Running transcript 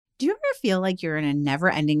Do you ever feel like you're in a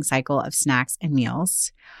never-ending cycle of snacks and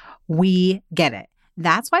meals? We get it.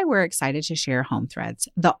 That's why we're excited to share Home Threads,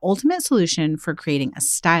 the ultimate solution for creating a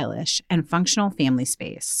stylish and functional family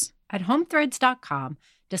space. At homethreads.com,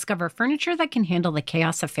 discover furniture that can handle the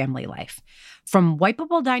chaos of family life. From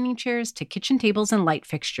wipeable dining chairs to kitchen tables and light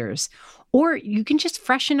fixtures. Or you can just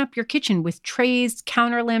freshen up your kitchen with trays,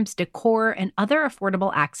 counter lamps, decor, and other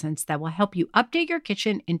affordable accents that will help you update your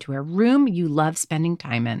kitchen into a room you love spending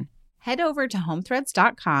time in. Head over to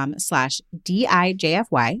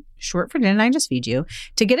homethreads.com/DIJFY, short for Didn't I Just Feed You,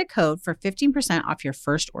 to get a code for 15% off your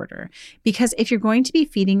first order. Because if you're going to be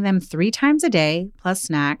feeding them 3 times a day, plus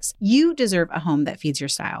snacks, you deserve a home that feeds your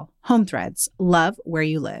style. Home Threads, love where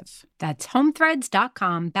you live. That's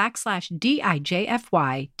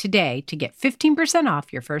homethreads.com/DIJFY today to get 15%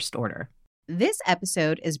 off your first order. This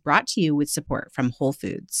episode is brought to you with support from Whole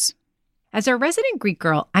Foods. As a resident Greek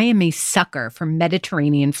girl, I am a sucker for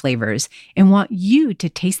Mediterranean flavors and want you to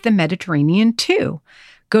taste the Mediterranean too.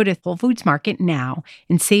 Go to Whole Foods Market now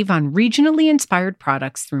and save on regionally inspired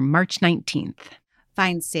products through March 19th.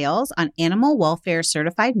 Find sales on animal welfare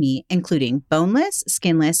certified meat, including boneless,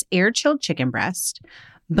 skinless, air-chilled chicken breast,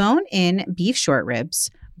 bone-in beef short ribs,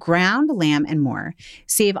 ground lamb, and more.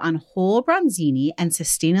 Save on whole bronzini and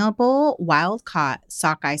sustainable wild-caught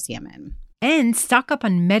sockeye salmon. And stock up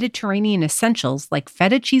on Mediterranean essentials like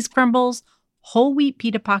feta cheese crumbles, whole wheat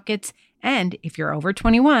pita pockets, and, if you're over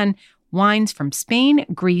 21, wines from Spain,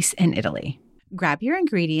 Greece, and Italy. Grab your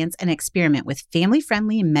ingredients and experiment with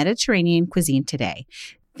family-friendly Mediterranean cuisine today.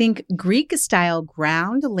 Think Greek-style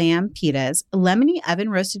ground lamb pitas, lemony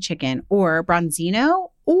oven-roasted chicken, or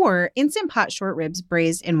bronzino, or Instant Pot short ribs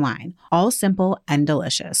braised in wine. All simple and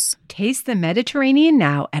delicious. Taste the Mediterranean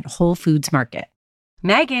now at Whole Foods Market.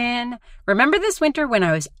 Megan, remember this winter when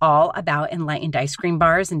I was all about enlightened ice cream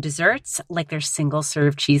bars and desserts, like their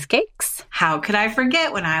single-serve cheesecakes? How could I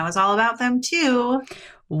forget when I was all about them too?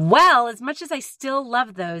 Well, as much as I still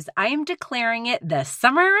love those, I am declaring it the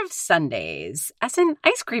summer of sundaes, as in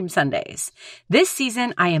ice cream sundaes. This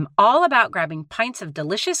season, I am all about grabbing pints of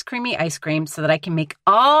delicious creamy ice cream so that I can make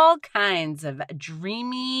all kinds of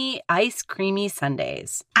dreamy, ice creamy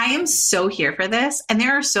sundaes. I am so here for this, and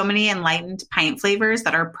there are so many enlightened pint flavors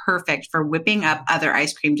that are perfect for whipping up other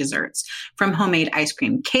ice cream desserts, from homemade ice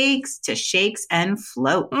cream cakes to shakes and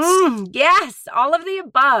floats. Yes, all of the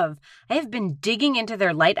above. I have been digging into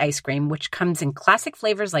their light ice cream, which comes in classic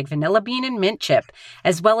flavors like vanilla bean and mint chip,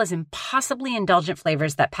 as well as impossibly indulgent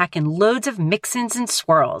flavors that pack in loads of mix-ins and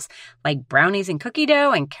swirls, like brownies and cookie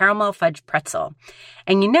dough and caramel fudge pretzel.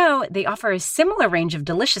 And you know, they offer a similar range of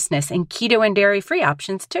deliciousness in keto and dairy-free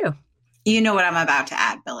options too. You know what I'm about to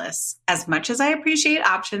add, Phyllis. As much as I appreciate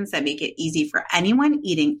options that make it easy for anyone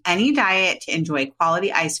eating any diet to enjoy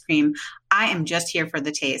quality ice cream, I am just here for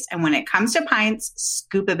the taste. And when it comes to pints,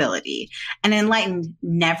 scoopability. And Enlightened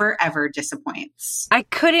never, ever disappoints. I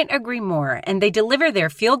couldn't agree more. And they deliver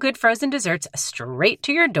their feel-good frozen desserts straight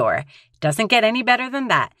to your door. Doesn't get any better than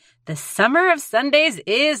that. The summer of sundaes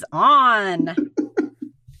is on.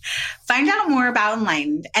 Find out more about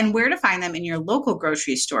Enlightened and where to find them in your local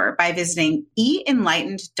grocery store by visiting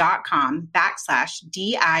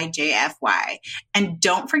eatenlightened.com/DIJFY. And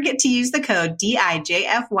don't forget to use the code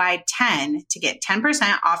DIJFY10 to get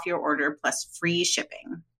 10% off your order plus free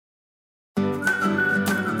shipping.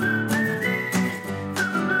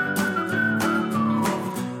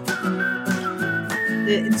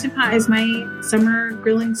 The Instant Pot is my summer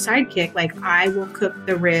grilling sidekick. Like, I will cook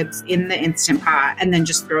the ribs in the Instant Pot and then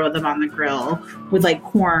just throw them on the grill with like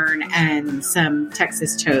corn and some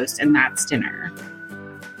Texas toast, and that's dinner.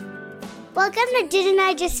 Welcome to Didn't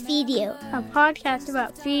I Just Feed You? A podcast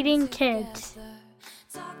about feeding kids.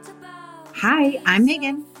 Hi, I'm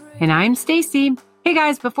Megan. And I'm Stacy. Hey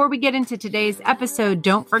guys, before we get into today's episode,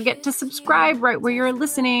 don't forget to subscribe right where you're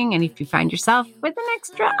listening. And if you find yourself with an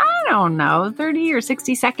extra, 30 or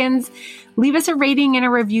 60 seconds, leave us a rating and a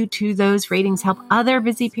review too. Those ratings help other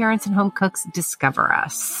busy parents and home cooks discover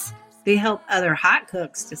us. They help other hot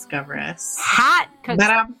cooks discover us. Hot cooks.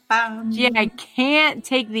 Ba-dum-bum. Yeah, I can't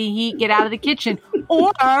take the heat, get out of the kitchen.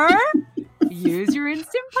 Or use your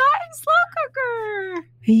Instant Pot and slow cooker.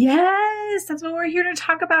 Yes, that's what we're here to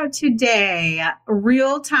talk about today.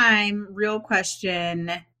 Real time, real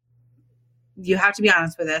question. You have to be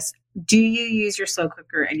honest with us. Do you use your slow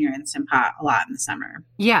cooker and your Instant Pot a lot in the summer?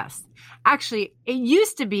 Yes. Actually, it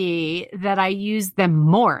used to be that I used them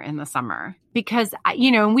more in the summer because,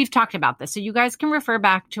 and we've talked about this. So you guys can refer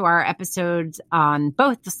back to our episodes on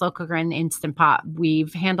both the slow cooker and the Instant Pot.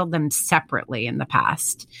 We've handled them separately in the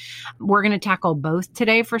past. We're going to tackle both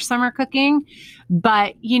today for summer cooking.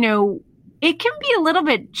 But, it can be a little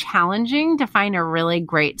bit challenging to find a really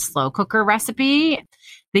great slow cooker recipe.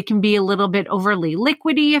 They can be a little bit overly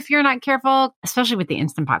liquidy if you're not careful, especially with the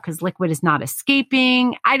Instant Pot, because liquid is not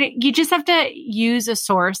escaping. You just have to use a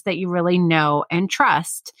source that you really know and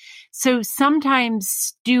trust. So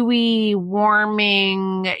sometimes stewy,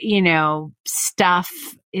 warming, stuff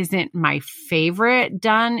isn't my favorite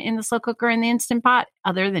done in the slow cooker in the Instant Pot,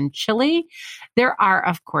 other than chili. There are,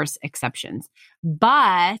 of course, exceptions,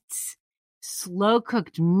 but slow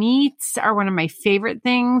cooked meats are one of my favorite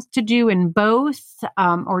things to do in both,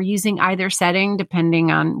 or using either setting,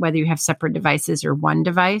 depending on whether you have separate devices or one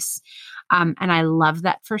device. And I love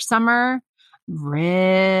that for summer.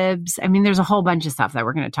 Ribs. I mean, there's a whole bunch of stuff that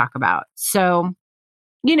we're going to talk about. So,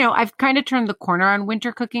 I've kind of turned the corner on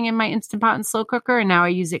winter cooking in my Instant Pot and slow cooker, and now I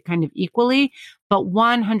use it kind of equally, but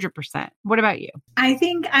 100%. What about you? I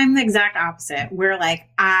think I'm the exact opposite, where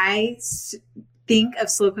I think of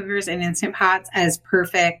slow cookers and Instant Pots as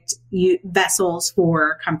perfect vessels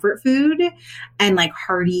for comfort food and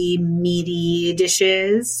hearty, meaty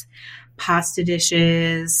dishes, pasta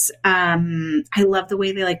dishes. I love the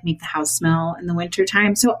way they make the house smell in the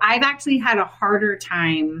wintertime. So I've actually had a harder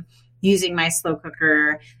time using my slow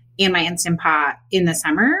cooker and my Instant Pot in the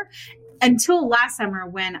summer, until last summer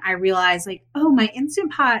when I realized my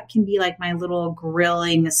Instant Pot can be my little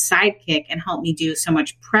grilling sidekick and help me do so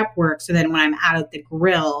much prep work. So then when I'm out at the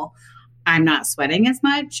grill, I'm not sweating as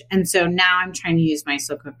much. And so now I'm trying to use my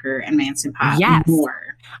slow cooker and my Instant Pot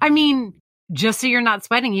more. I mean, just so you're not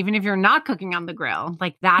sweating, even if you're not cooking on the grill,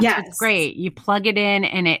 that's what's great. You plug it in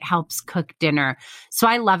and it helps cook dinner. So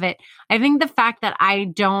I love it. I think the fact that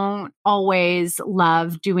I don't always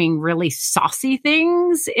love doing really saucy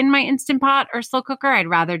things in my Instant Pot or slow cooker, I'd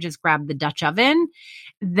rather just grab the Dutch oven.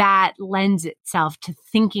 That lends itself to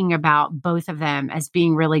thinking about both of them as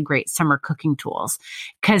being really great summer cooking tools.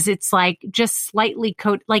 Cause it's just slightly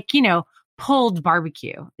pulled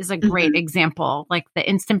barbecue is a great example. The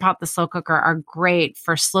Instant Pot, the slow cooker are great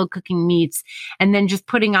for slow cooking meats, and then just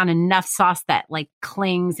putting on enough sauce that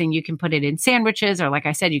clings, and you can put it in sandwiches, or like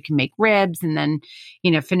I said, you can make ribs and then,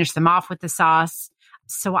 finish them off with the sauce.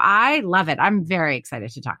 So I love it. I'm very excited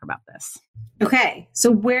to talk about this. Okay.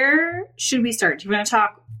 So where should we start? Do you want to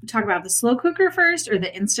talk about the slow cooker first or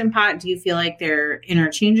the Instant Pot? Do you feel like they're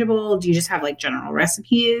interchangeable? Do you just have general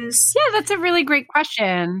recipes? Yeah, that's a really great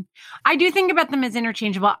question. I do think about them as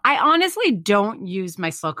interchangeable. I honestly don't use my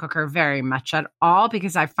slow cooker very much at all,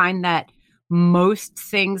 because I find that most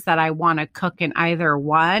things that I want to cook in either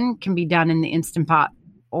one can be done in the Instant Pot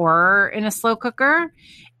or in a slow cooker.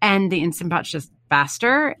 And the Instant Pot's just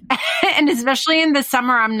faster. And especially in the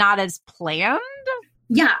summer, I'm not as planned.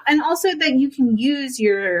 Yeah. And also that you can use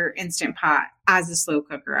your Instant Pot as a slow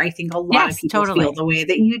cooker. I think a lot of people feel the way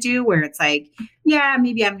that you do, where it's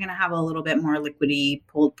maybe I'm going to have a little bit more liquidy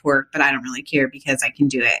pulled pork, but I don't really care because I can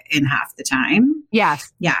do it in half the time.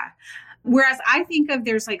 Yes. Yeah. Whereas I think of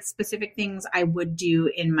there's specific things I would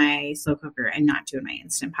do in my slow cooker and not do in my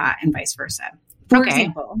Instant Pot, and vice versa. For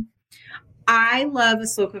example, I love a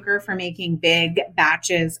slow cooker for making big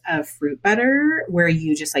batches of fruit butter, where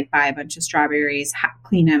you just buy a bunch of strawberries,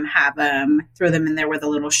 clean them, have them, throw them in there with a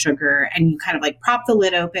little sugar, and you kind of prop the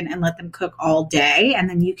lid open and let them cook all day. And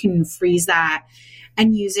then you can freeze that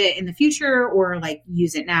and use it in the future, or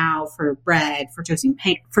use it now for bread, for toasting,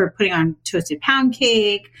 for putting on toasted pound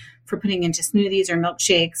cake, for putting into smoothies or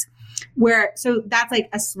milkshakes. So that's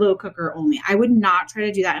a slow cooker only. I would not try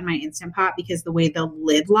to do that in my Instant Pot, because the way the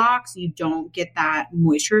lid locks, you don't get that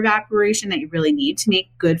moisture evaporation that you really need to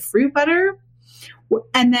make good fruit butter.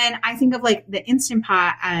 And then I think of the Instant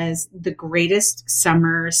Pot as the greatest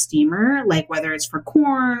summer steamer, whether it's for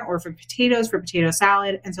corn or for potato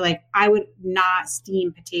salad. And so I would not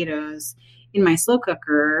steam potatoes in my slow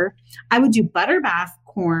cooker. I would do butter bath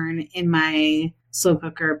corn in my slow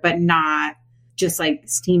cooker, but not just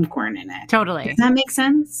steamed corn in it. Totally. Does that make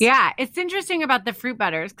sense? Yeah. It's interesting about the fruit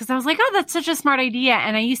butters, because I was oh, that's such a smart idea.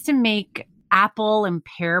 And I used to make apple and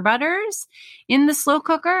pear butters in the slow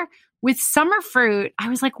cooker. With summer fruit, I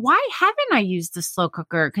was why haven't I used the slow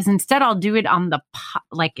cooker? Because instead I'll do it on the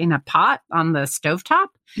pot, in a pot on the stovetop.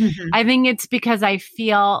 Mm-hmm. I think it's because I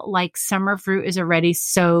feel summer fruit is already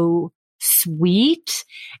so sweet,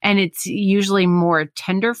 and it's usually more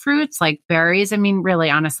tender fruits like berries. I mean, really,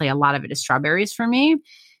 honestly, a lot of it is strawberries for me,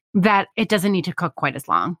 that it doesn't need to cook quite as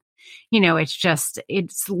long.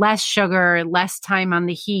 It's less sugar, less time on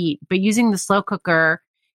the heat, but using the slow cooker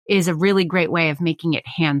is a really great way of making it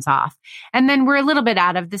hands off. And then we're a little bit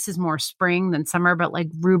out of, this is more spring than summer, but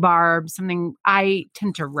rhubarb, something, I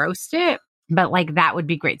tend to roast it, but that would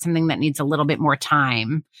be great. Something that needs a little bit more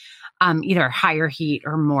time. either higher heat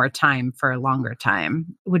or more time for a longer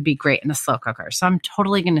time would be great in a slow cooker. So I'm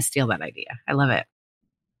totally going to steal that idea. I love it.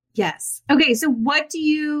 Yes. Okay. So what do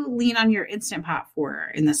you lean on your Instant Pot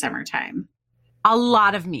for in the summertime? A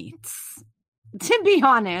lot of meats. To be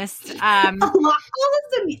honest, all of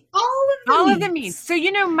the meats. So,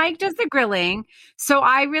 Mike does the grilling. So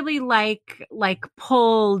I really like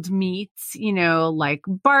pulled meats, like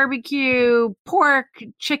barbecue, pork,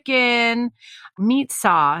 chicken. Meat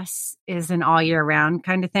sauce is an all year round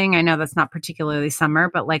kind of thing. I know that's not particularly summer,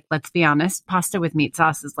 but let's be honest, pasta with meat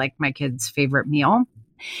sauce is like my kid's favorite meal.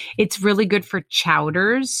 It's really good for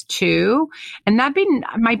chowders too. And that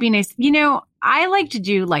might be nice. I like to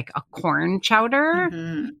do like a corn chowder.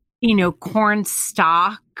 Mm-hmm. Corn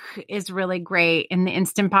stock is really great in the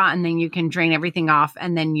Instant Pot, and then you can drain everything off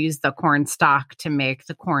and then use the corn stock to make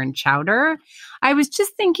the corn chowder. I was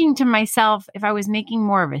just thinking to myself, if I was making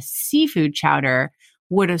more of a seafood chowder,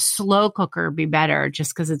 would a slow cooker be better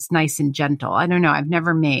just because it's nice and gentle? I don't know. I've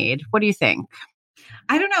never made. What do you think?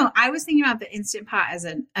 I don't know. I was thinking about the Instant Pot as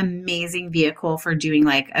an amazing vehicle for doing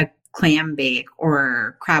like a clam bake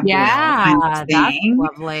or crab boil kind of thing.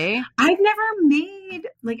 That's lovely. I've never made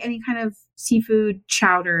like any kind of seafood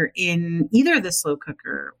chowder in either the slow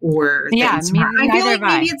cooker or the Instant Pot. I feel like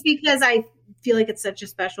maybe it's because I feel like it's such a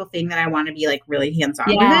special thing that I want to be like really hands-on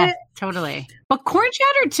with it. Totally. But corn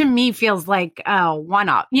chowder to me feels like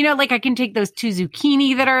one-up. Like I can take those 2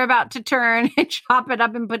 zucchini that are about to turn and chop it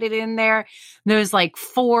up and put it in there. Those like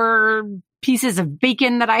 4 pieces of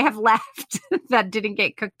bacon that I have left that didn't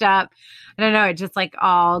get cooked up. I don't know. It just like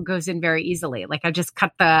all goes in very easily. Like I just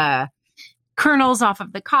cut the kernels off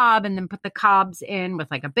of the cob and then put the cobs in with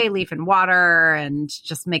like a bay leaf and water and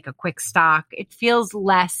just make a quick stock. It feels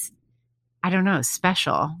less, I don't know,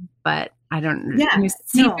 special, but I don't know.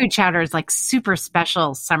 Seafood chowder is like super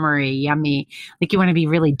special, summery, yummy. Like you want to be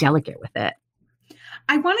really delicate with it.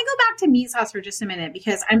 I want to go back to meat sauce for just a minute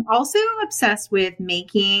because I'm also obsessed with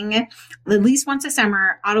making, at least once a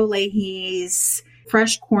summer, Otto Leahy's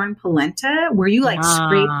fresh corn polenta, where you like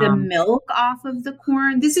scrape the milk off of the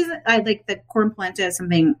corn. This is, I like the corn polenta is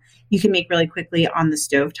something you can make really quickly on the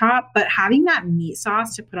stovetop, but having that meat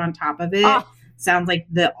sauce to put on top of it sounds like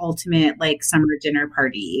the ultimate like summer dinner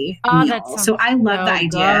party meal. So I love the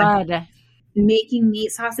idea of making meat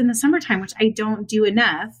sauce in the summertime, which I don't do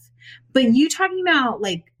enough. But you talking about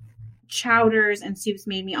like chowders and soups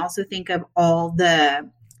made me also think of all the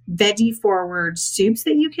veggie forward soups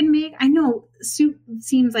that you can make. I know soup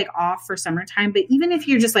seems like off for summertime, but even if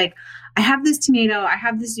you're just like, I have this tomato, I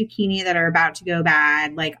have this zucchini that are about to go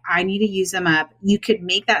bad, like I need to use them up. You could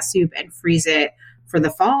make that soup and freeze it for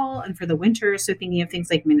the fall and for the winter. So thinking of things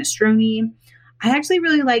like minestrone. I actually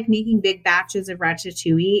really like making big batches of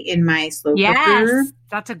ratatouille in my slow cooker.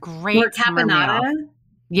 That's a great or caponata.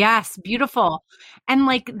 Yes, beautiful. And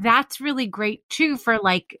like that's really great too for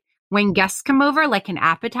like when guests come over, like an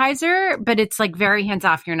appetizer, but it's like very hands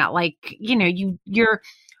off. You're not like, you're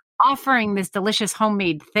offering this delicious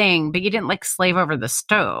homemade thing, but you didn't like slave over the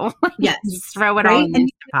stove. Yes. Just throw it all in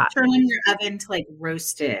the pot. Turn on your oven to like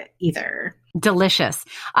roast it either. Delicious.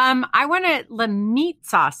 I want the meat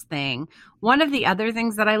sauce thing. One of the other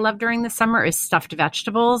things that I love during the summer is stuffed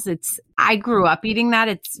vegetables. I grew up eating that.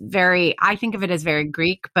 I think of it as very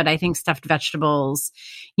Greek, but I think stuffed vegetables,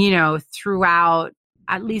 throughout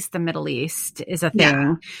at least the Middle East is a thing.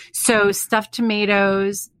 Yeah. So stuffed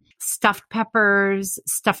tomatoes, stuffed peppers,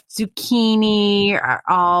 stuffed zucchini are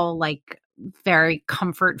all like very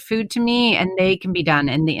comfort food to me, and they can be done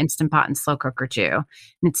in the Instant Pot and slow cooker too. And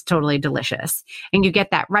it's totally delicious. And you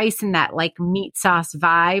get that rice and that like meat sauce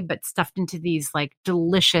vibe, but stuffed into these like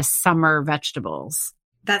delicious summer vegetables.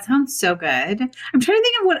 That sounds so good. I'm trying to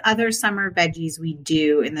think of what other summer veggies we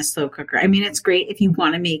do in the slow cooker. I mean, it's great if you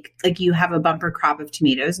want to make, like you have a bumper crop of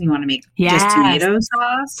tomatoes and you want to make just tomato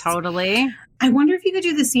sauce. Totally. I wonder if you could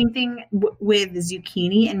do the same thing with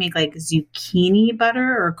zucchini and make like zucchini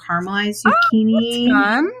butter or caramelized zucchini. Oh,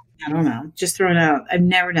 that's fun. I don't know. Just throw it out. I've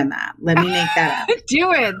never done that. Let me make that up.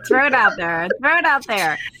 Do it. Throw it out there. Throw it out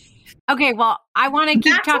there. Okay, well, I want to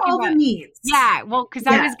keep talking about the meats. Yeah, well, because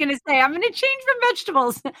I was going to say, I'm going to change from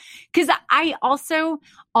vegetables because I also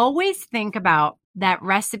always think about that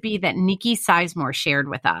recipe that Nikki Sizemore shared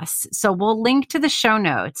with us. So we'll link to the show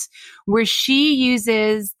notes where she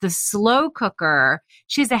uses the slow cooker.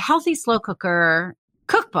 She has a healthy slow cooker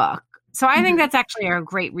cookbook. So I think that's actually a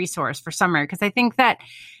great resource for summer because I think that,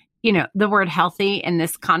 the word healthy in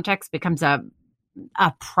this context becomes a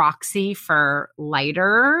a proxy for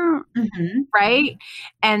lighter, right?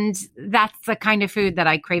 And that's the kind of food that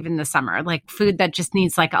I crave in the summer, like food that just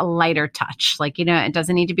needs like a lighter touch. Like, it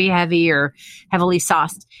doesn't need to be heavy or heavily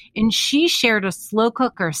sauced. And she shared a slow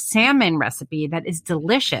cooker salmon recipe that is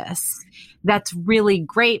delicious. That's really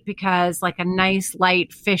great because like a nice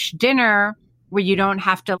light fish dinner where you don't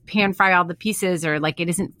have to pan fry all the pieces or like it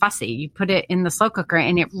isn't fussy. You put it in the slow cooker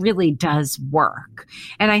and it really does work.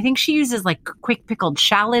 And I think she uses like quick pickled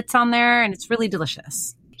shallots on there and it's really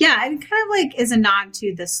delicious. Yeah, it kind of like is a nod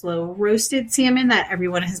to the slow roasted salmon that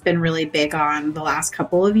everyone has been really big on the last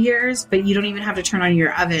couple of years, but you don't even have to turn on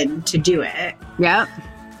your oven to do it. Yep.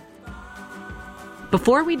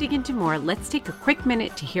 Before we dig into more, let's take a quick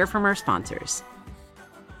minute to hear from our sponsors.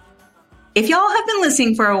 If y'all have been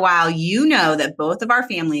listening for a while, you know that both of our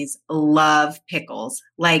families love pickles,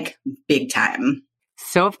 like big time.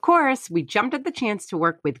 So, of course, we jumped at the chance to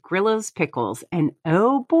work with Grillo's Pickles, and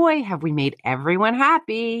oh boy, have we made everyone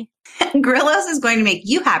happy. Grillo's is going to make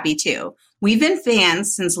you happy too. We've been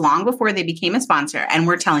fans since long before they became a sponsor, and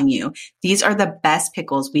we're telling you, these are the best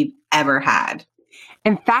pickles we've ever had.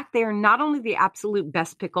 In fact, they are not only the absolute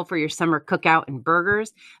best pickle for your summer cookout and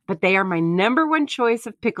burgers, but they are my number one choice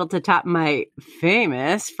of pickle to top my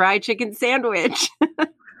famous fried chicken sandwich.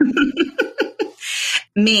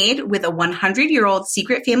 Made with a 100-year-old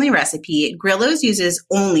secret family recipe, Grillo's uses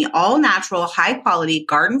only all-natural, high-quality,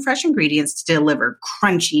 garden-fresh ingredients to deliver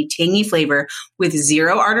crunchy, tangy flavor with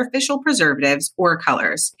zero artificial preservatives or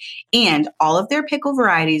colors. And all of their pickle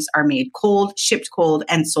varieties are made cold, shipped cold,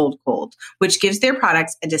 and sold cold, which gives their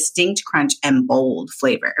products a distinct crunch and bold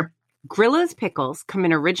flavor. Grillo's pickles come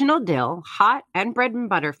in original dill, hot, and bread and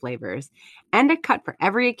butter flavors, and a cut for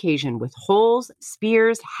every occasion with holes,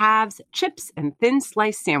 spears, halves, chips, and thin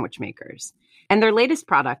sliced sandwich makers. And their latest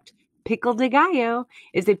product, Pickle de Gallo,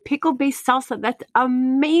 is a pickle-based salsa that's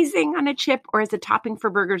amazing on a chip or as a topping for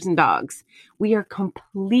burgers and dogs. We are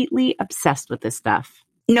completely obsessed with this stuff.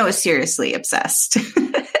 No, seriously obsessed.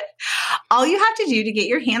 All you have to do to get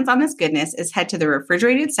your hands on this goodness is head to the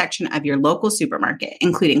refrigerated section of your local supermarket,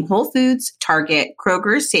 including Whole Foods, Target,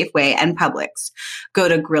 Kroger, Safeway, and Publix. Go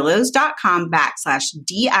to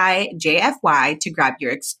grillos.com/DIJFY to grab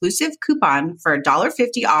your exclusive coupon for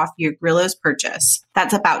 $1.50 off your Grillos purchase.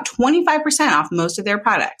 That's about 25% off most of their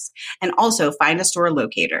products. And also find a store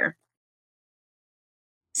locator.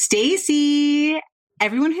 Stacy!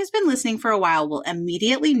 Everyone who's been listening for a while will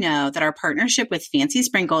immediately know that our partnership with Fancy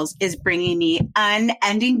Sprinkles is bringing me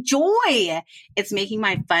unending joy. It's making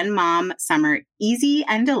my fun mom summer easy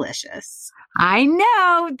and delicious. I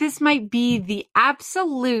know this might be the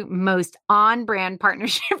absolute most on-brand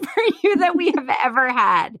partnership for you that we have ever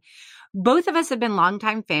had. Both of us have been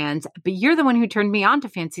longtime fans, but you're the one who turned me on to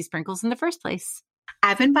Fancy Sprinkles in the first place.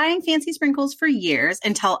 I've been buying Fancy Sprinkles for years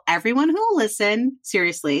and tell everyone who will listen,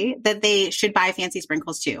 seriously, that they should buy Fancy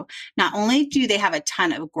Sprinkles too. Not only do they have a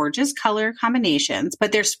ton of gorgeous color combinations,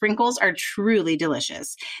 but their sprinkles are truly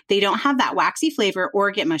delicious. They don't have that waxy flavor or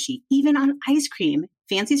get mushy. Even on ice cream,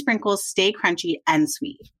 Fancy Sprinkles stay crunchy and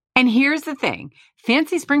sweet. And here's the thing.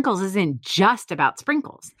 Fancy Sprinkles isn't just about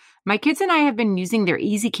sprinkles. My kids and I have been using their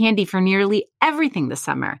Easy Candy for nearly everything this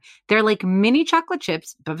summer. They're like mini chocolate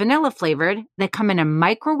chips, but vanilla flavored, that come in a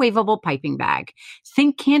microwavable piping bag.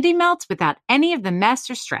 Think candy melts without any of the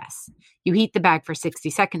mess or stress. You heat the bag for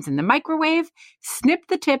 60 seconds in the microwave, snip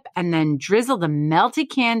the tip, and then drizzle the melty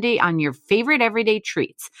candy on your favorite everyday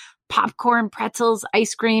treats. Popcorn, pretzels,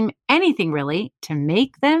 ice cream, anything really, to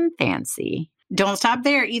make them fancy. Don't stop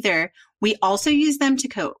there either. We also use them to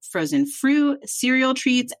coat frozen fruit, cereal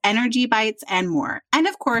treats, energy bites, and more. And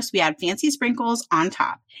of course, we add Fancy Sprinkles on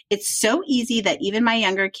top. It's so easy that even my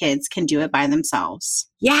younger kids can do it by themselves.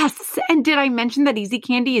 Yes. And did I mention that Easy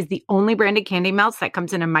Candy is the only branded candy melts that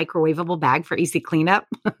comes in a microwavable bag for easy cleanup?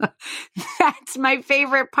 That's my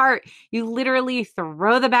favorite part. You literally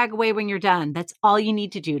throw the bag away when you're done. That's all you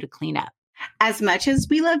need to do to clean up. As much as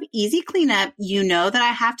we love easy cleanup, you know that I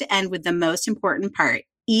have to end with the most important part.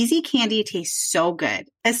 Easy Candy tastes so good,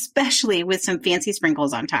 especially with some Fancy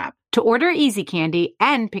Sprinkles on top. To order Easy Candy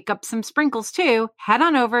and pick up some sprinkles too, head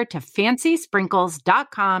on over to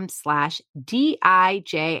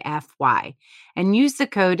fancysprinkles.com/DIJFY and use the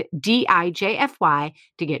code DIJFY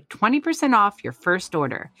to get 20% off your first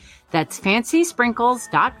order. That's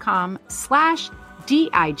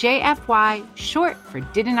fancysprinkles.com/DIJFY, short for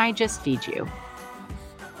Didn't I Just Feed You?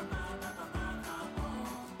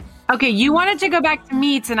 Okay, you wanted to go back to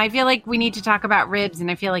meats, and I feel like we need to talk about ribs, and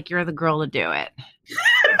I feel like you're the girl to do it.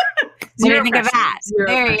 What do you think of that?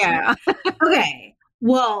 There you go. Okay.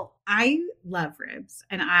 Well, I love ribs,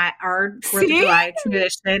 and our 4th of July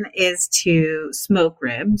tradition is to smoke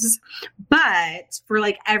ribs. But for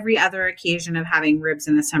like every other occasion of having ribs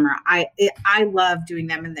in the summer, I love doing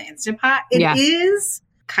them in the Instant Pot. It is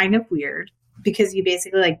kind of weird because you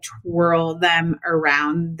basically like twirl them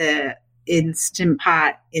around the Instant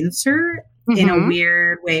Pot insert in a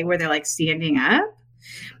weird way where they're like standing up.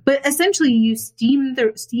 But essentially you steam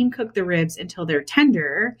cook the ribs until they're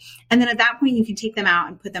tender. And then at that point you can take them out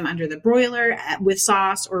and put them under the broiler with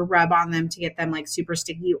sauce or rub on them to get them like super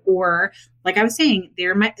sticky. Or like I was saying,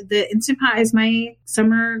 the Instant Pot is my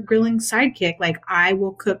summer grilling sidekick. Like I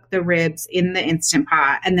will cook the ribs in the Instant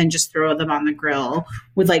Pot and then just throw them on the grill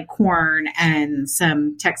with like corn and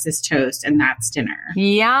some Texas toast, and that's dinner.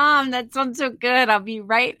 Yum. That sounds so good. I'll be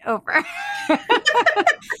right over.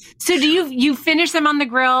 So do you finish them on the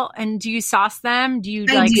grill and do you sauce them? Do you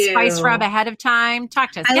spice rub ahead of time?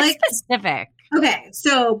 Talk to us. Get specific. Okay.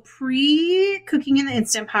 So pre-cooking in the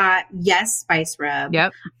Instant Pot, yes, spice rub.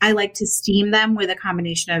 Yep. I like to steam them with a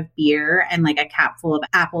combination of beer and like a capful of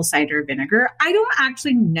apple cider vinegar. I don't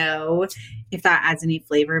actually know if that adds any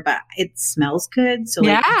flavor, but it smells good. So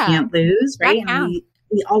like you can't lose, right? And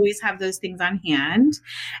we always have those things on hand.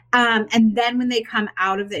 And then when they come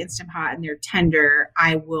out of the Instant Pot and they're tender,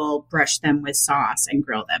 I will brush them with sauce and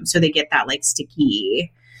grill them. So they get that like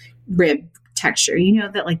sticky rib texture,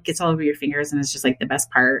 that like gets all over your fingers and it's just like the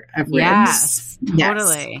best part of ribs. Yes,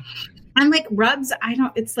 totally. And like rubs,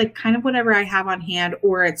 it's like kind of whatever I have on hand,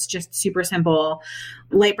 or it's just super simple,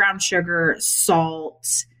 light brown sugar,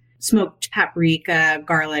 salt, smoked paprika,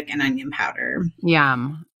 garlic, and onion powder.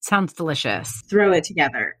 Yum. Sounds delicious. Throw it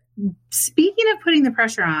together. Speaking of putting the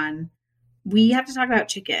pressure on, we have to talk about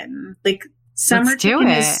chicken. Like summer chicken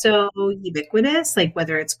is so ubiquitous, like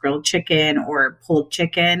whether it's grilled chicken or pulled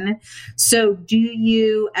chicken. So do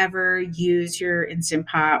you ever use your Instant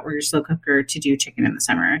Pot or your slow cooker to do chicken in the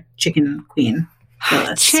summer? Chicken queen.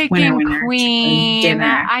 Chicken queen.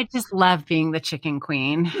 I just love being the chicken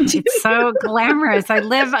queen. It's so glamorous. I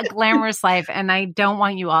live a glamorous life and I don't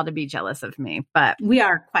want you all to be jealous of me, but we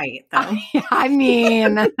are quite though. I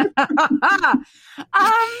mean, that's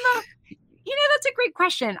a great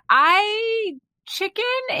question. Chicken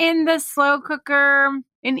in the slow cooker,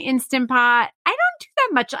 in Instant Pot, I don't do that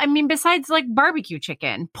much. I mean, besides like barbecue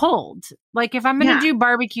chicken, pulled. Like if I'm going to do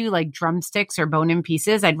barbecue, like drumsticks or bone-in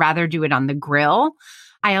pieces, I'd rather do it on the grill.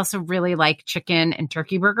 I also really like chicken and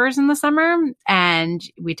turkey burgers in the summer. And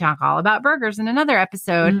we talk all about burgers in another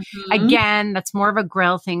episode. Mm-hmm. Again, that's more of a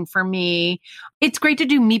grill thing for me. It's great to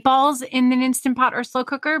do meatballs in an Instant Pot or slow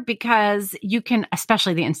cooker because you can,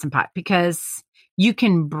 especially the Instant Pot, because you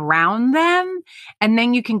can brown them and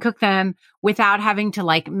then you can cook them without having to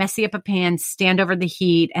like messy up a pan, stand over the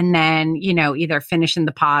heat, and then, either finish in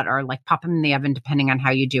the pot or like pop them in the oven, depending on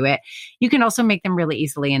how you do it. You can also make them really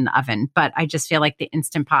easily in the oven, but I just feel like the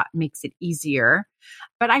Instant Pot makes it easier.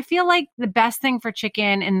 But I feel like the best thing for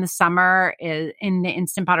chicken in the summer is in the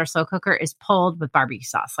Instant Pot or slow cooker is pulled with barbecue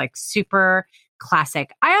sauce, like super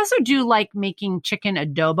classic. I also do like making chicken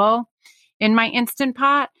adobo in my Instant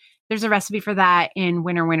Pot. There's a recipe for that in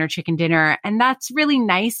Winter Chicken Dinner. And that's really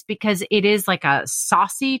nice because it is like a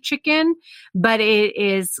saucy chicken, but it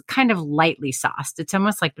is kind of lightly sauced. It's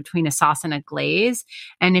almost like between a sauce and a glaze.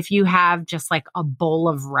 And if you have just like a bowl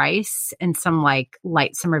of rice and some like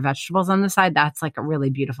light summer vegetables on the side, that's like a really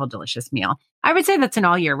beautiful, delicious meal. I would say that's an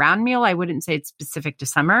all year round meal. I wouldn't say it's specific to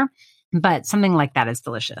summer, but something like that is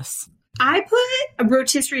delicious. I put a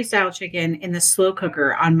rotisserie style chicken in the slow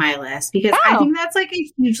cooker on my list because I think that's like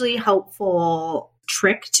a hugely helpful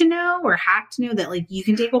trick to know or hack to know that like you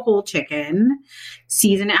can take a whole chicken,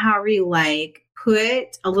 season it however you like,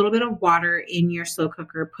 put a little bit of water in your slow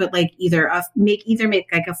cooker, put like make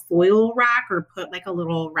like a foil rack or put like a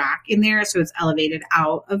little rack in there so it's elevated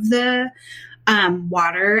out of the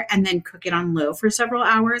water, and then cook it on low for several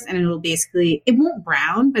hours, and it won't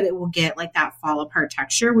brown, but it will get like that fall apart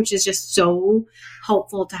texture, which is just so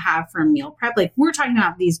helpful to have for meal prep. Like we're talking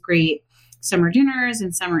about these great summer dinners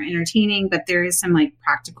and summer entertaining, but there is some like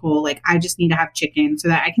practical, like I just need to have chicken so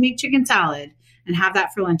that I can make chicken salad and have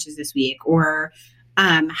that for lunches this week, or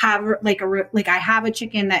have I have a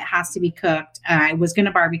chicken that has to be cooked. I was going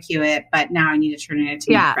to barbecue it, but now I need to turn it into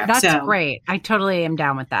meal prep. That's great. I totally am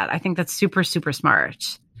down with that. I think that's super, super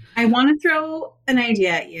smart. I want to throw an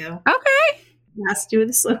idea at you. Okay. It has to do with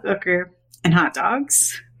the slow cooker and hot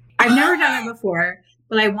dogs. I've never done it before,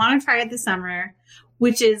 but I want to try it this summer,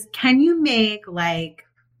 which is, can you make like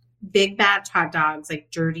big batch hot dogs, like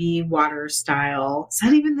dirty water style? Is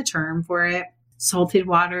that even the term for it? salted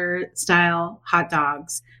water style hot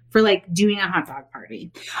dogs for like doing a hot dog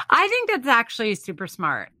party. I think that's actually super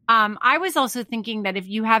smart. I was also thinking that if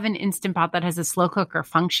you have an Instant Pot that has a slow cooker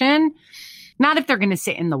function, not if they're going to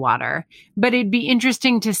sit in the water, but it'd be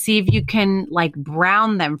interesting to see if you can like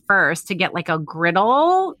brown them first to get like a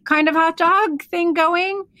griddle kind of hot dog thing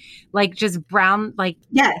going. Like just brown, like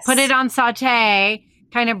put it on saute,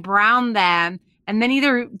 kind of brown them, and then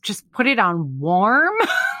either just put it on warm.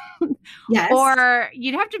 Yes. Or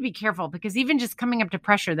you'd have to be careful because even just coming up to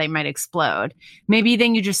pressure, they might explode. Maybe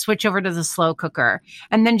then you just switch over to the slow cooker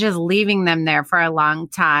and then just leaving them there for a long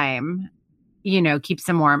time, keeps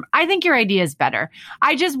them warm. I think your idea is better.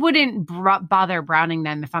 I just wouldn't bother browning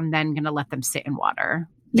them if I'm then going to let them sit in water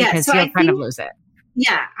because so you'll kind of lose it.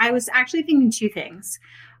 Yeah. I was actually thinking two things.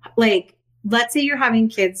 Like, let's say you're having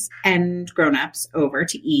kids and grownups over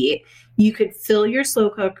to eat. You could fill your slow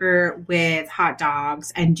cooker with hot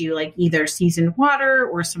dogs and do like either seasoned water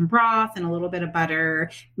or some broth and a little bit of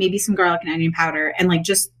butter, maybe some garlic and onion powder, and like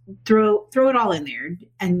just throw it all in there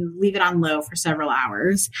and leave it on low for several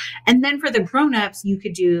hours. And then for the grownups, you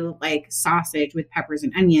could do like sausage with peppers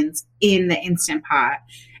and onions in the Instant Pot.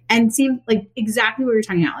 And seemed like exactly what you're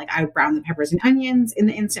talking about. Like I would brown the peppers and onions in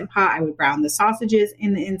the Instant Pot. I would brown the sausages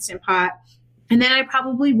in the Instant Pot. And then I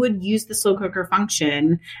probably would use the slow cooker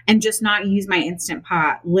function and just not use my Instant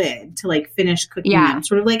Pot lid to like finish cooking them.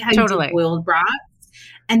 Sort of like how you do boiled broth.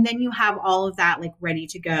 And then you have all of that like ready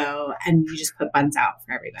to go and you just put buns out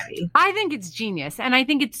for everybody. I think it's genius. And I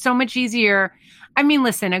think it's so much easier. I mean,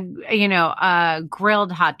 listen, a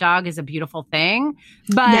grilled hot dog is a beautiful thing,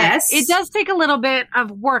 but it does take a little bit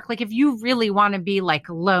of work. Like if you really want to be like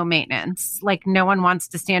low maintenance, like no one wants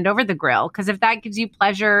to stand over the grill, because if that gives you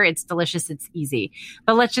pleasure, it's delicious, it's easy.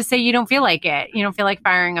 But let's just say you don't feel like it. You don't feel like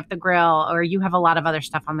firing up the grill or you have a lot of other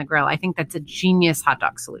stuff on the grill. I think that's a genius hot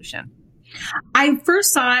dog solution. I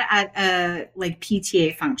first saw it at a like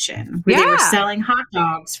PTA function where they were selling hot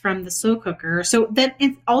dogs from the slow cooker. So then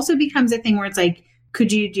it also becomes a thing where it's like,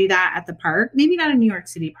 could you do that at the park? Maybe not a New York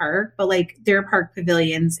City park, but like there are park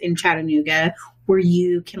pavilions in Chattanooga where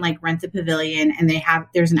you can like rent the pavilion and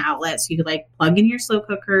there's an outlet. So you could like plug in your slow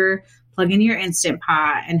cooker, plug in your Instant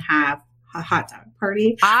Pot and have a hot dog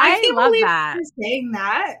party. I can't love believe that. You're saying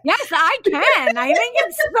that. Yes, I can. I think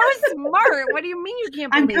it's so smart. What do you mean you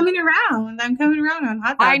can't believe? I'm coming around on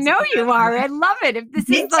hot dogs. I know you are. I love it. If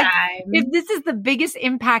this is the biggest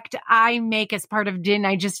impact I make as part of Didn't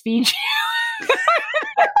I Just Feed You?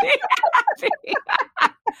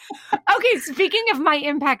 Okay, speaking of my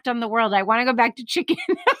impact on the world, I want to go back to chicken.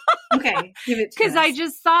 Okay, give it to us. Because I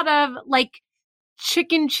just thought of like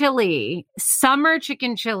chicken chili, summer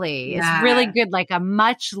chicken chili is really good. Like a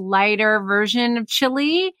much lighter version of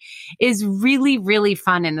chili is really, really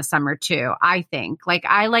fun in the summer too, I think. Like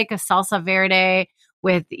I like a salsa verde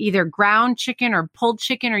with either ground chicken or pulled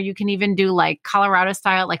chicken, or you can even do like Colorado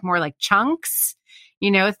style, like more like chunks,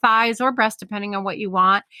 thighs or breast, depending on what you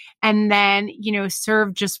want. And then,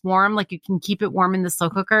 serve just warm. Like you can keep it warm in the slow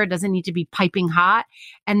cooker. It doesn't need to be piping hot.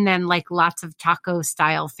 And then like lots of taco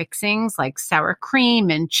style fixings like sour cream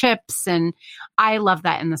and chips. And I love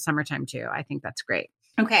that in the summertime too. I think that's great.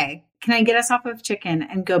 Okay. Can I get us off of chicken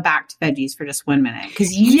and go back to veggies for just 1 minute?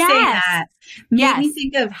 Because you say that made me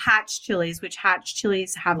think of Hatch chilies, which Hatch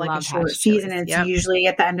chilies have like a short season. It's usually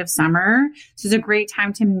at the end of summer. So it's a great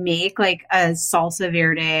time to make like a salsa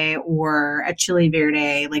verde or a chili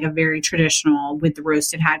verde, like a very traditional with the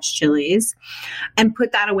roasted Hatch chilies, and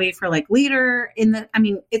put that away for like later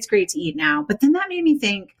it's great to eat now. But then that made me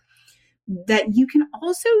think that you can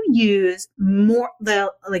also use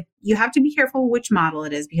you have to be careful which model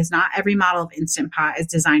it is, because not every model of Instant Pot is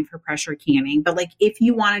designed for pressure canning. But like if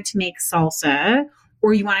you wanted to make salsa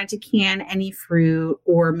or you wanted to can any fruit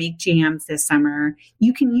or make jams this summer,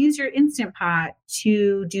 you can use your Instant Pot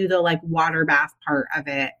to do the like water bath part of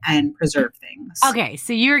it and preserve things. Okay.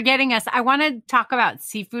 So you're getting us. I want to talk about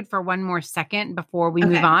seafood for one more second before we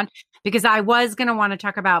move on, because I was going to want to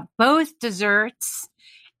talk about both desserts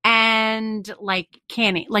and like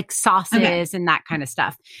canning, like sauces and that kind of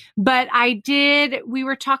stuff. But we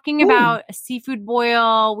were talking about a seafood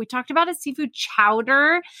boil. We talked about a seafood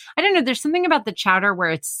chowder. I don't know. There's something about the chowder where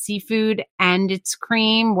it's seafood and it's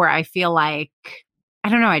cream where I feel like, I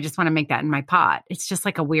don't know. I just want to make that in my pot. It's just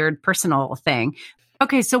like a weird personal thing.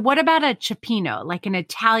 Okay. So what about a cioppino, like an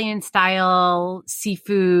Italian style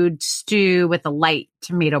seafood stew with a light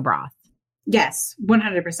tomato broth? Yes,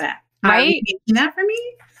 100%. Right? Are you making that for me?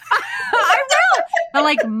 I will. But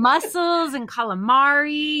like mussels and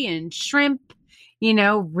calamari and shrimp,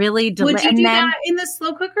 really delicious. Would you do that in the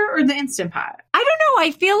slow cooker or the Instant Pot? I don't know.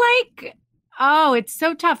 I feel like Oh, it's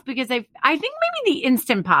so tough because I think maybe the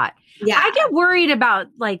Instant Pot. Yeah. I get worried about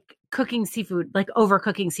like cooking seafood, like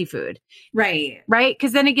overcooking seafood. Right. Right?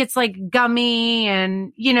 Because then it gets like gummy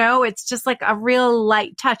and, it's just like a real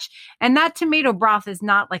light touch. And that tomato broth is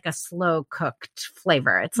not like a slow cooked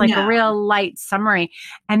flavor. It's like a real light summery.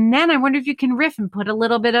 And then I wonder if you can riff and put a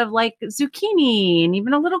little bit of like zucchini and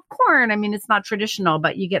even a little corn. I mean, it's not traditional,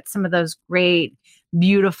 but you get some of those great,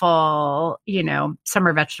 beautiful,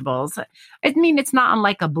 summer vegetables. I mean, it's not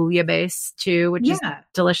unlike a bouillabaisse too, which is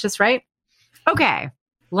delicious, right? Okay.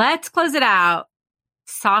 Let's close it out.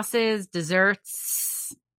 Sauces,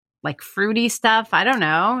 desserts, like fruity stuff. I don't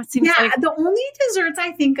know. It seems like the only desserts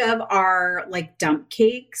I think of are like dump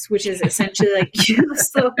cakes, which is essentially like you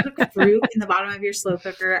slow cook fruit in the bottom of your slow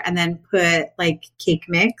cooker and then put like cake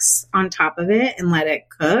mix on top of it and let it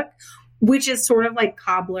cook, which is sort of like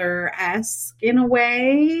cobbler-esque in a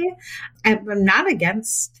way. I'm not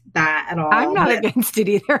against that at all. I'm not against it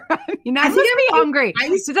either. I mean, I must be hungry.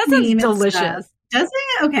 So that sounds delicious. Does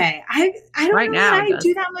it? Okay. I don't right know now that I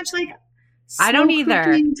do that much like I don't either.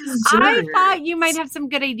 Desserts. I thought you might have some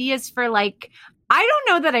good ideas for like, I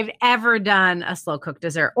don't know that I've ever done a slow cook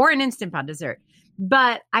dessert or an Instant Pot dessert,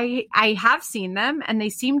 but I have seen them and they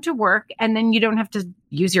seem to work. And then you don't have to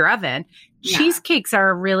use your oven. Yeah. Cheesecakes are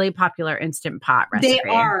a really popuar Instant Pot recipe. They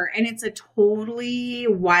are. And it's a totally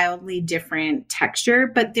wildly different texture,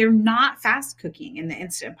 but they're not fast cooking in the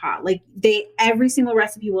Instant Pot. Like every single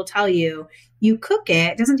recipe will tell you, you cook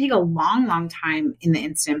it. It doesn't take a long, long time in the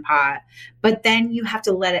Instant Pot, but then you have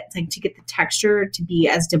to let it, like to get the texture to be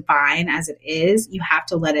as divine as it is, you have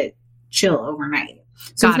to let it chill overnight.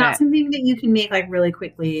 So it's not something that you can make like really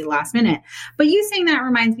quickly last minute. But you saying that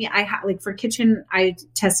reminds me, I like for kitchen, I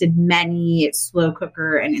tested many slow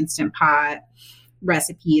cooker and Instant Pot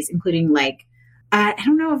recipes, including like, I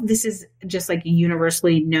don't know if this is just like a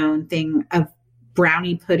universally known thing of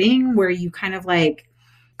brownie pudding where you kind of like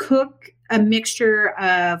cook a mixture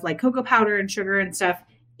of like cocoa powder and sugar and stuff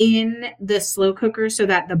in the slow cooker so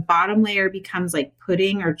that the bottom layer becomes like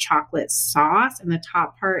pudding or chocolate sauce and the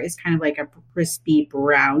top part is kind of like a crispy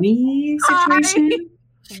brownie situation.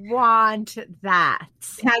 I want that.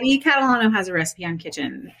 Patty Catalano has a recipe on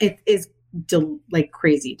Kitchen. It is like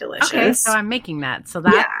crazy delicious. Okay, so I'm making that. So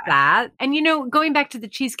that's that. And going back to the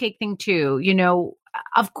cheesecake thing too,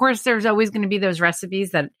 of course there's always going to be those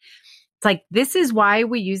recipes that it's like, this is why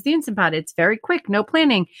we use the Instant Pot. It's very quick, no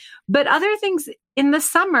planning. But other things in the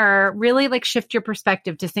summer really like shift your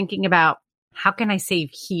perspective to thinking about how can I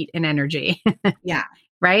save heat and energy? Yeah.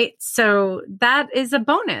 Right? So that is a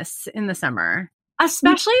bonus in the summer,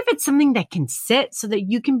 especially if it's something that can sit so that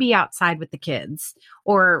you can be outside with the kids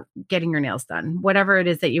or getting your nails done, whatever it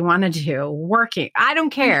is that you want to do, working. I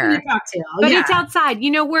don't care. But it's outside,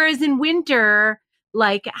 whereas in winter,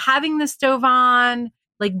 like having the stove on,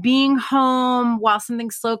 like being home while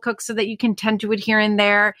something slow cooks so that you can tend to it here and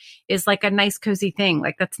there is like a nice cozy thing.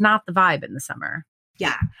 Like that's not the vibe in the summer.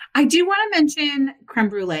 Yeah. I do want to mention creme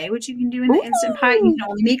brulee, which you can do in the Instant Pot. You can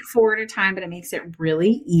only make 4 at a time, but it makes it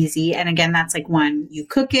really easy. And again, that's like one, you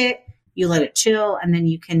cook it, you let it chill, and then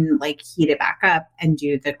you can like heat it back up and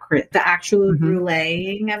do the actual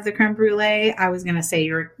bruleeing of the creme brulee. I was going to say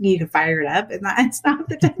you can fire it up. It's not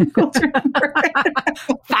the technical term for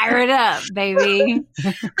it. Fire it up, baby.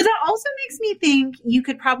 But that also makes me think you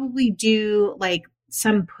could probably do like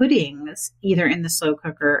some puddings either in the slow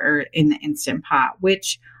cooker or in the Instant Pot,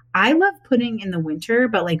 which I love pudding in the winter,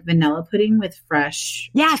 but like vanilla pudding with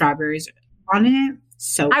fresh strawberries on it.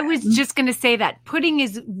 So I was just going to say that pudding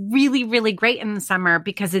is really, really great in the summer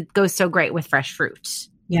because it goes so great with fresh fruit.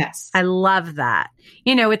 Yes. I love that.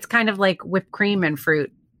 It's kind of like whipped cream and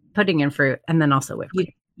fruit, pudding and fruit, and then also whipped cream.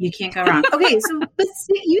 You can't go wrong. Okay, so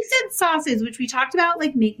you said sauces, which we talked about,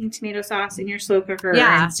 like making tomato sauce in your slow cooker or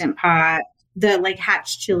Instant Pot. The like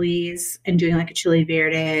hatch chilies and doing like a chili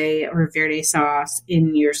verde or verde sauce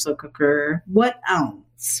in your slow cooker. What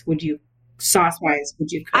else would you sauce-wise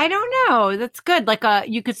would you cook? I don't know. That's good. Like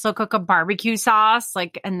you could still cook a barbecue sauce,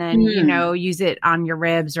 like, and then, use it on your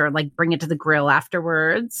ribs or like bring it to the grill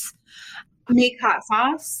afterwards. Make hot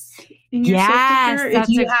sauce in your slow cooker if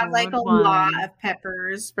you have like a lot of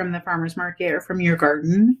peppers from the farmer's market or from your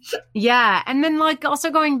garden. Yeah. And then like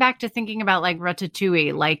also going back to thinking about like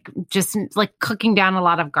ratatouille, like just like cooking down a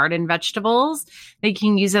lot of garden vegetables that you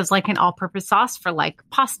can use as like an all-purpose sauce for like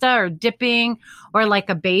pasta or dipping or like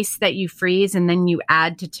a base that you freeze and then you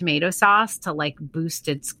add to tomato sauce to like boost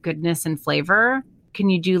its goodness and flavor. Can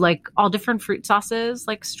you do like all different fruit sauces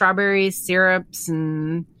like strawberries, syrups,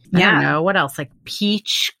 and I don't know. What else? Like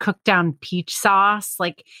peach, cooked down peach sauce,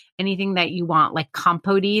 like anything that you want, like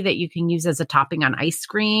compote that you can use as a topping on ice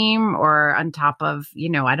cream or on top of,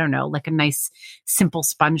 I don't know, like a nice simple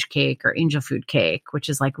sponge cake or angel food cake, which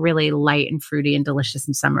is like really light and fruity and delicious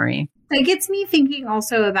and summery. That gets me thinking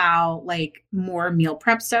also about like more meal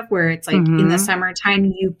prep stuff where it's like in the summertime,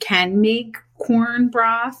 you can make corn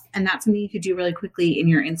broth, and that's something you could do really quickly in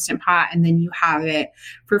your Instant Pot, and then you have it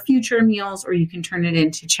for future meals, or you can turn it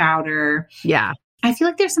into chowder. Yeah. I feel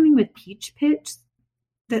like there's something with peach pits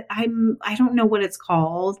that I don't know what it's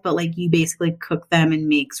called, but like you basically cook them and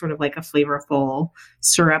make sort of like a flavorful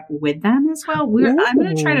syrup with them as well. I'm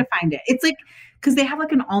going to try to find it. It's like, because they have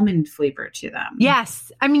like an almond flavor to them.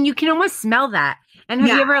 Yes. I mean, you can almost smell that. And have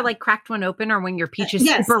you ever like cracked one open, or when your peach is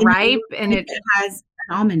super ripe and it has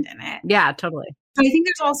an almond in it? Yeah, totally. So I think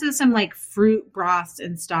there's also some like fruit broths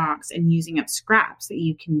and stocks and using up scraps that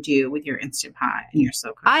you can do with your Instant Pot and your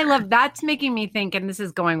slow cooker. I love that's making me think, and this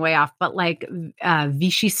is going way off, but like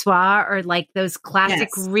vichyssoise or like those classic,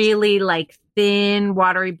 really like thin,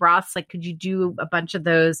 watery broths. Like, could you do a bunch of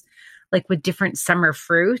those like with different summer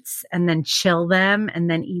fruits and then chill them and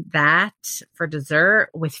then eat that for dessert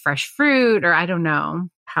with fresh fruit? Or I don't know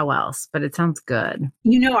how else, but it sounds good.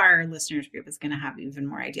 Our listeners group is going to have even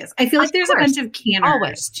more ideas. I feel like there's a bunch of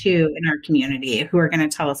canners too in our community who are going to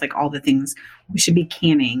tell us like all the things we should be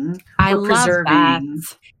canning or preserving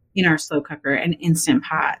in our slow cooker and Instant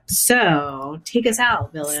Pot. So take us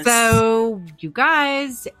out, Phyllis. So you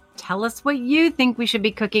guys, tell us what you think we should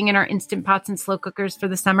be cooking in our Instant Pots and slow cookers for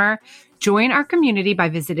the summer. Join our community by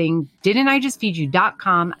visiting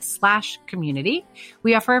didn'tijustfeedyou.com/community.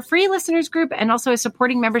 We offer a free listeners group and also a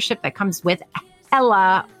supporting membership that comes with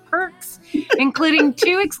hella perks, including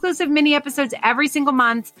 2 exclusive mini episodes every single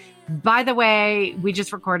month. By the way, we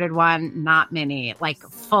just recorded one, not mini, like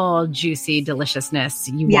full juicy deliciousness.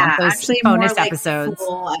 You want those bonus episodes.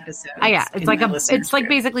 Full episodes. It's like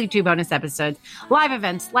basically 2 bonus episodes, live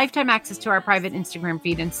events, lifetime access to our private Instagram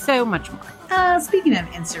feed, and so much more. Speaking of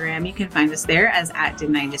Instagram, you can find us there as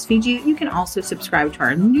 @Didn'tIJustFeedYou. You can also subscribe to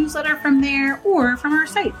our newsletter from there or from our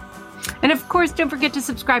site. And of course, don't forget to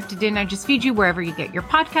subscribe to Didn't I Just Feed You wherever you get your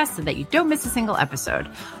podcasts so that you don't miss a single episode.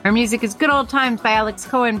 Our music is Good Old Times by Alex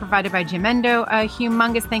Cohen, provided by Jim Endo. A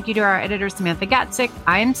humongous thank you to our editor, Samantha Gatzik.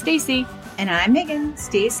 I am Stacy. And I'm Megan.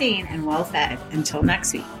 Stay sane and well fed. Until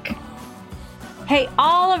next week. Hey,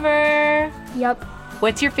 Oliver. Yep.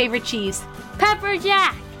 What's your favorite cheese? Pepper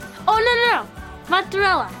jack. Oh, no.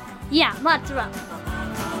 Mozzarella. Yeah, mozzarella.